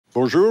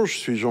Bonjour, je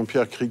suis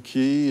Jean-Pierre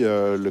Criqui,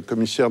 le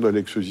commissaire de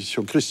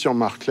l'exposition Christian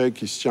Marclay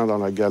qui se tient dans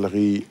la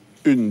galerie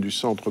 1 du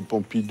Centre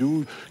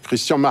Pompidou.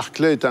 Christian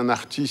Marclay est un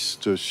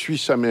artiste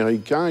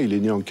suisse-américain. Il est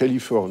né en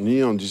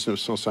Californie en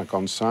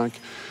 1955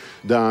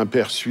 d'un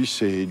père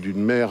suisse et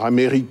d'une mère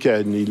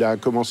américaine. Il a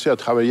commencé à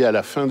travailler à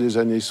la fin des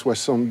années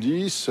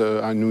 70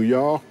 à New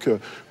York,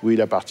 où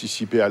il a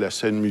participé à la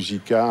scène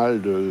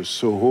musicale de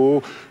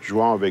Soho,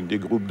 jouant avec des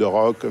groupes de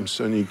rock comme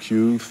Sonic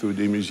Youth ou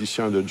des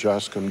musiciens de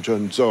jazz comme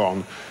John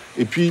Zorn.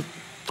 Et puis,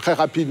 très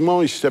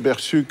rapidement, il s'est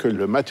aperçu que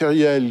le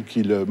matériel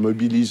qu'il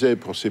mobilisait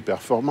pour ses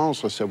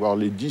performances, à savoir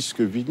les disques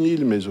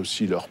vinyles, mais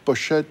aussi leurs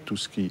pochettes, tout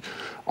ce qui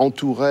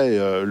entourait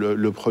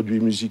le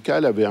produit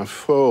musical, avait un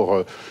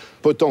fort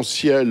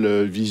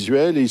potentiel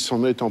visuel, et il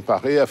s'en est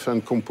emparé afin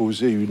de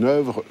composer une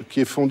œuvre qui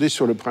est fondée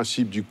sur le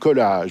principe du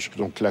collage,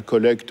 donc la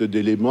collecte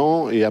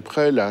d'éléments et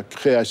après la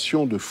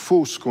création de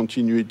fausses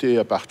continuités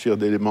à partir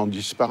d'éléments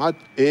disparates.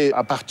 Et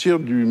à partir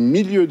du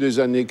milieu des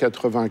années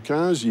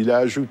 95, il a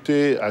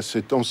ajouté à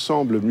cet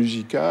ensemble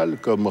musical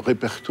comme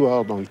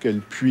répertoire dans lequel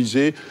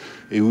puiser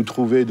et où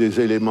trouver des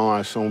éléments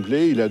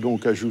assemblés, il a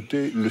donc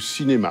ajouté le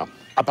cinéma,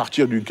 à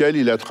partir duquel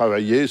il a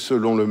travaillé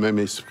selon le même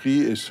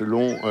esprit et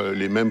selon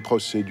les mêmes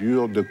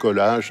procédures de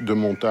collage, de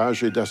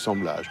montage et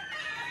d'assemblage.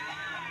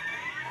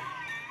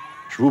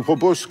 Je vous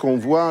propose qu'on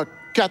voit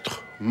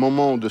 4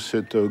 moments de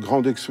cette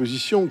grande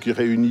exposition qui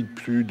réunit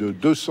plus de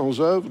 200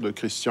 œuvres de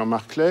Christian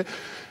Marclay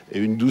et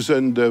une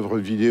douzaine d'œuvres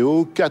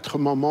vidéo, 4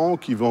 moments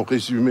qui vont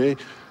résumer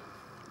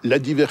la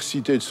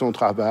diversité de son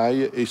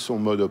travail et son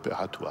mode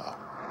opératoire.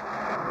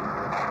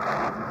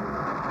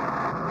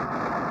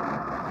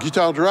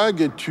 Guitar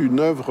Drag est une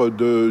œuvre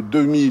de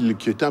 2000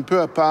 qui est un peu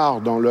à part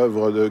dans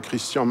l'œuvre de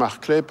Christian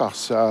Marclay par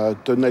sa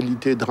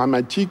tonalité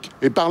dramatique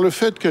et par le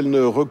fait qu'elle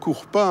ne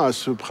recourt pas à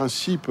ce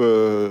principe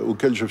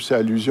auquel je faisais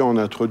allusion en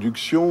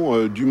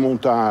introduction du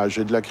montage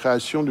et de la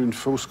création d'une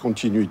fausse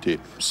continuité.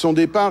 Son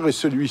départ est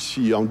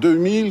celui-ci. En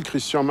 2000,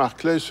 Christian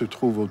Marclay se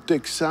trouve au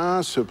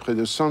Texas, près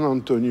de San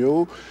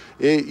Antonio,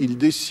 et il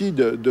décide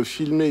de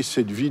filmer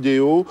cette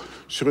vidéo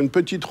sur une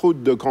petite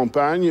route de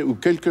campagne où,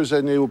 quelques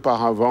années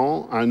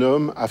auparavant, un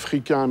homme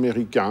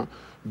africain-américain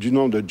du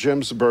nom de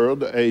James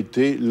Bird a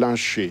été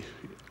lynché.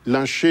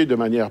 Lynché de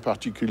manière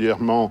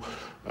particulièrement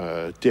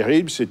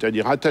terrible,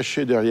 c'est-à-dire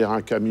attaché derrière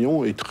un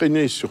camion et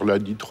traîné sur la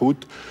dite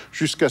route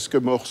jusqu'à ce que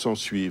mort s'en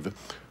suive.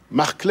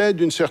 Marclay,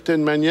 d'une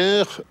certaine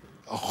manière,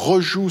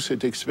 rejoue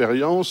cette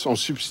expérience en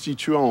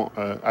substituant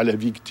à la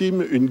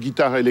victime une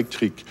guitare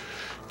électrique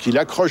qu'il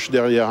accroche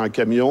derrière un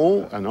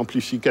camion. Un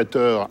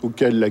amplificateur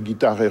auquel la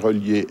guitare est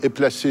reliée est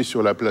placé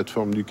sur la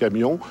plateforme du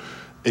camion,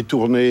 est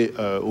tourné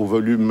au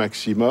volume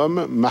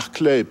maximum.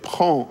 Marclay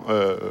prend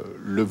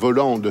le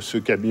volant de ce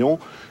camion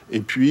et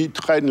puis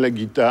traîne la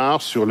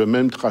guitare sur le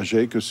même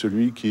trajet que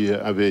celui qui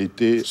avait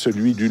été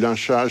celui du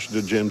lynchage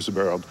de James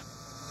Bird.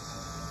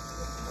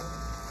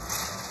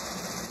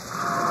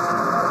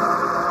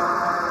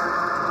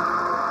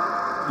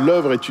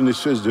 L'œuvre est une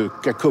espèce de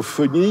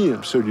cacophonie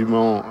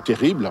absolument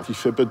terrible, qui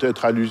fait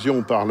peut-être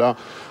allusion par là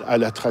à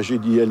la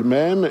tragédie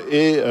elle-même,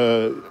 et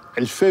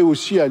elle fait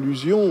aussi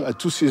allusion à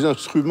tous ces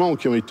instruments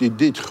qui ont été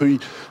détruits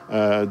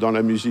dans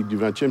la musique du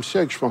XXe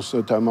siècle. Je pense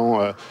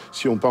notamment,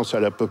 si on pense à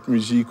la pop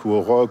musique ou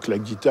au rock, la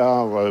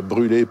guitare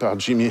brûlée par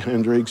Jimi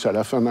Hendrix à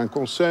la fin d'un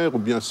concert, ou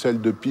bien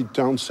celle de Pete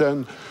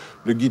Townshend,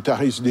 le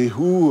guitariste des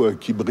Who,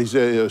 qui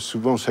brisait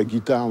souvent sa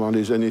guitare dans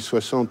les années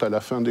 60 à la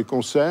fin des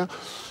concerts.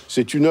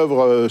 C'est une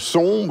œuvre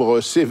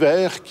sombre,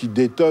 sévère, qui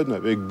détonne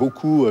avec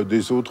beaucoup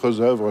des autres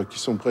œuvres qui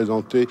sont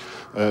présentées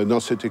dans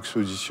cette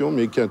exposition,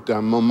 mais qui est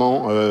un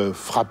moment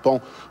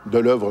frappant de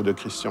l'œuvre de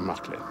Christian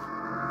Marclay.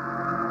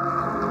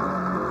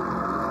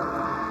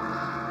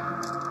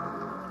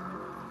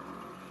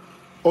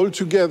 All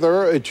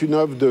Together est une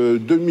œuvre de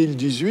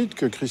 2018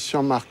 que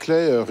Christian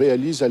Marclay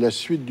réalise à la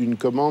suite d'une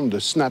commande de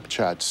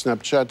Snapchat.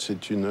 Snapchat,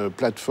 c'est une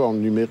plateforme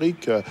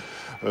numérique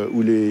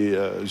où les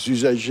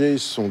usagers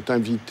sont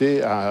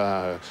invités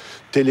à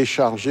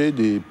télécharger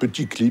des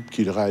petits clips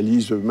qu'ils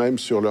réalisent eux-mêmes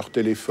sur leur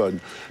téléphone.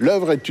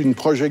 L'œuvre est une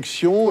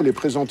projection, elle est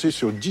présentée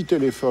sur 10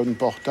 téléphones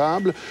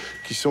portables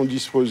qui sont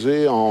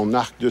disposés en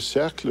arc de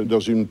cercle dans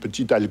une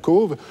petite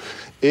alcôve,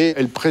 et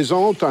elle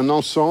présente un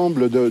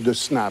ensemble de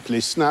snaps. Les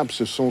snaps,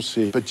 ce sont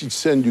ces petites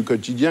scènes du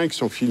quotidien qui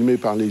sont filmées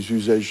par les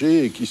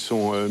usagers et qui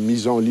sont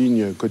mises en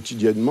ligne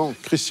quotidiennement.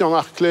 Christian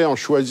Marclay en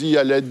choisit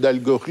à l'aide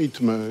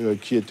d'algorithmes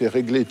qui étaient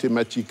réglés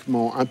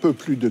thématiquement un peu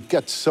plus de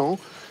 400,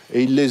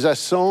 et il les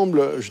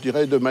assemble, je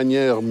dirais, de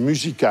manière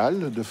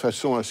musicale, de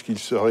façon à ce qu'ils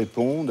se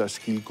répondent, à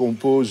ce qu'ils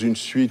composent une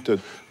suite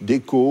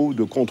d'échos,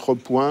 de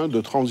contrepoints,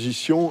 de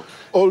transitions.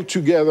 All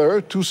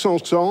together, tous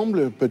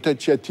ensemble,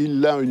 peut-être y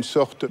a-t-il là une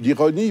sorte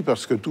d'ironie,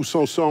 parce que tous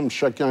ensemble,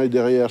 chacun est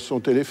derrière son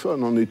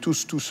téléphone, on est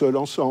tous tout seuls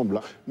ensemble.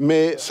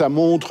 Mais ça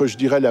montre, je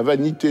dirais, la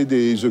vanité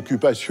des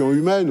occupations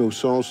humaines, au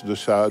sens de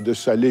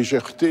sa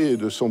légèreté et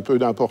de son peu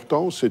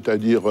d'importance,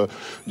 c'est-à-dire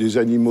des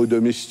animaux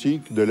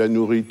domestiques, de la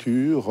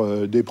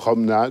nourriture, des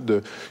promenades,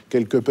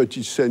 quelques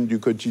petites scènes du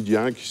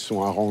quotidien qui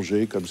sont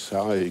arrangées comme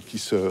ça et qui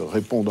se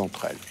répondent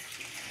entre elles.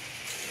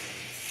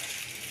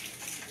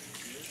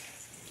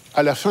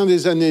 À la fin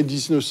des années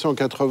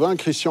 1980,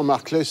 Christian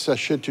Marclay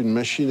s'achète une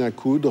machine à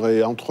coudre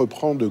et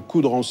entreprend de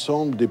coudre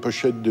ensemble des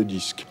pochettes de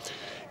disques.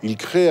 Il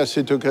crée à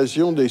cette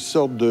occasion des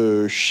sortes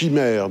de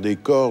chimères, des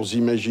corps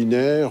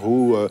imaginaires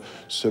où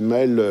se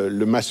mêlent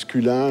le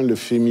masculin, le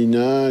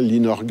féminin,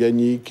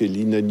 l'inorganique et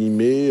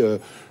l'inanimé,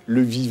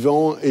 le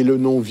vivant et le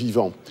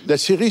non-vivant. La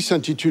série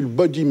s'intitule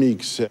Body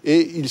Mix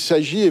et il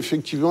s'agit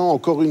effectivement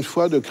encore une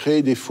fois de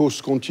créer des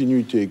fausses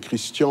continuités.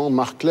 Christian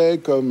Marclay,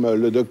 comme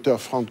le docteur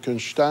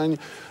Frankenstein,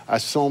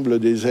 assemble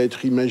des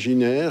êtres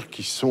imaginaires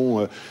qui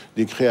sont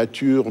des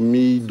créatures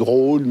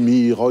mi-drôles,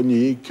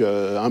 mi-ironiques,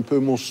 un peu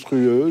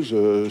monstrueuses,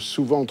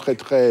 souvent très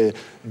très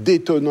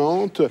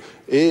détonnantes.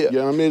 Et il y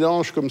a un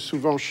mélange, comme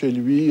souvent chez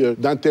lui,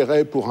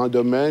 d'intérêt pour un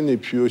domaine et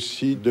puis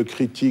aussi de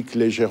critiques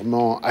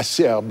légèrement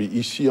acerbes.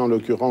 Ici, en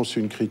l'occurrence,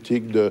 une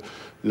critique de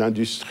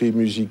l'industrie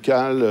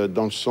musicale,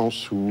 dans le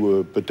sens où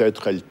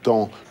peut-être elle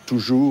tend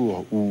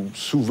toujours ou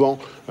souvent,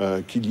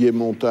 qu'il y ait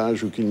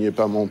montage ou qu'il n'y ait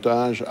pas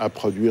montage, à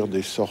produire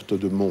des sortes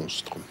de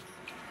monstres.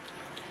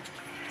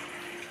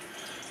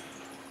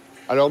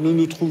 Alors nous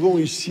nous trouvons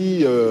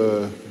ici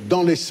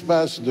dans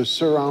l'espace de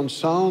Surround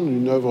Sound,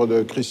 une œuvre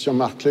de Christian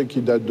Marclay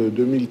qui date de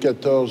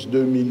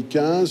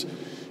 2014-2015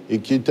 et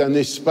qui est un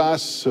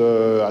espace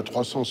à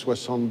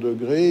 360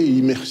 degrés,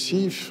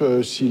 immersif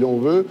si l'on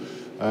veut,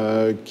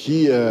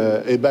 qui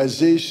est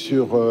basé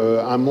sur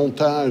un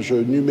montage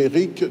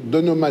numérique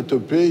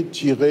d'onomatopées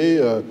tirées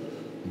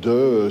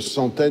de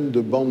centaines de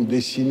bandes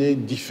dessinées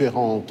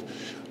différentes.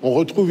 On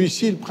retrouve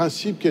ici le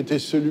principe qui était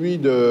celui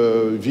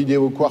de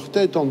Vidéo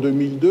Quartet en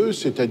 2002,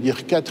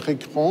 c'est-à-dire 4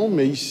 écrans,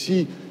 mais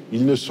ici,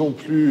 ils ne sont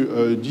plus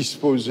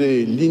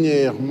disposés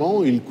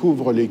linéairement, ils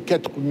couvrent les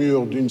 4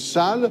 murs d'une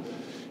salle.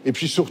 Et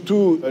puis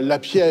surtout, la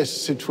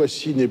pièce, cette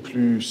fois-ci, n'est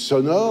plus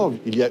sonore.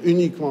 Il y a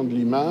uniquement de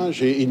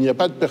l'image et il n'y a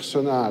pas de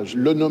personnage.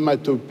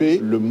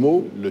 L'onomatopée, le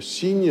mot, le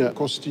signe,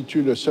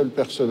 constitue le seul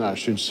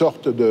personnage. C'est une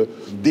sorte de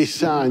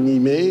dessin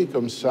animé,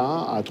 comme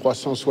ça, à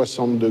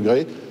 360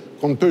 degrés,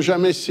 qu'on ne peut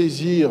jamais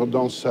saisir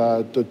dans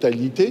sa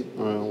totalité.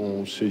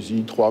 On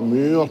saisit 3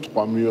 murs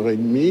et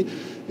demi.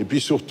 Et puis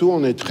surtout,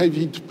 on est très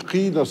vite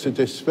pris dans cette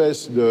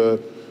espèce de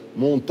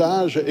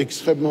montage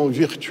extrêmement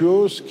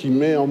virtuose qui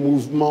met en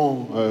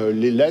mouvement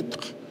les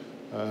lettres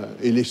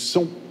et les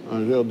sons,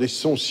 des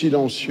sons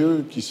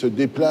silencieux qui se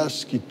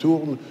déplacent, qui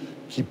tournent,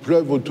 qui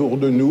pleuvent autour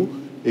de nous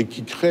et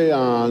qui créent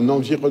un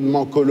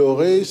environnement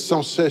coloré,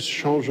 sans cesse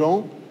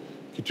changeant,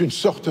 qui est une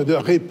sorte de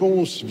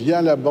réponse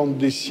via la bande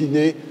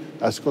dessinée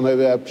à ce qu'on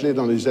avait appelé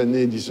dans les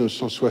années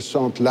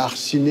 1960 l'art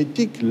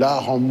cinétique,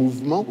 l'art en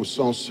mouvement au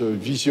sens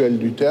visuel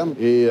du terme.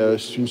 Et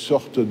c'est une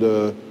sorte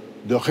de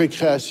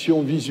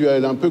récréation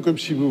visuelle, un peu comme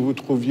si vous vous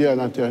trouviez à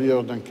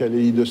l'intérieur d'un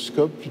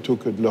kaléidoscope, plutôt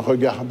que de le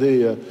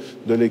regarder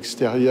de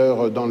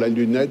l'extérieur dans la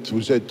lunette.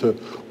 Vous êtes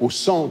au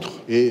centre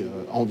et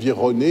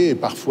environné, et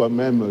parfois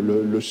même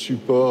le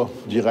support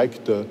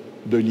direct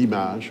de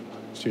l'image.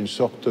 C'est une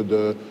sorte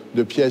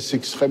de pièce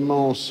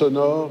extrêmement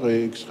sonore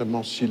et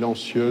extrêmement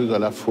silencieuse à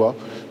la fois,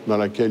 dans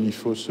laquelle il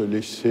faut se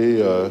laisser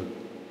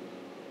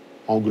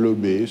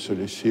englober, se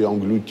laisser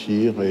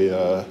engloutir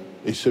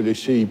et se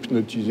laisser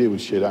hypnotiser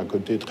aussi. Elle a un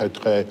côté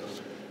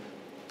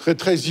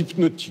très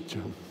hypnotique.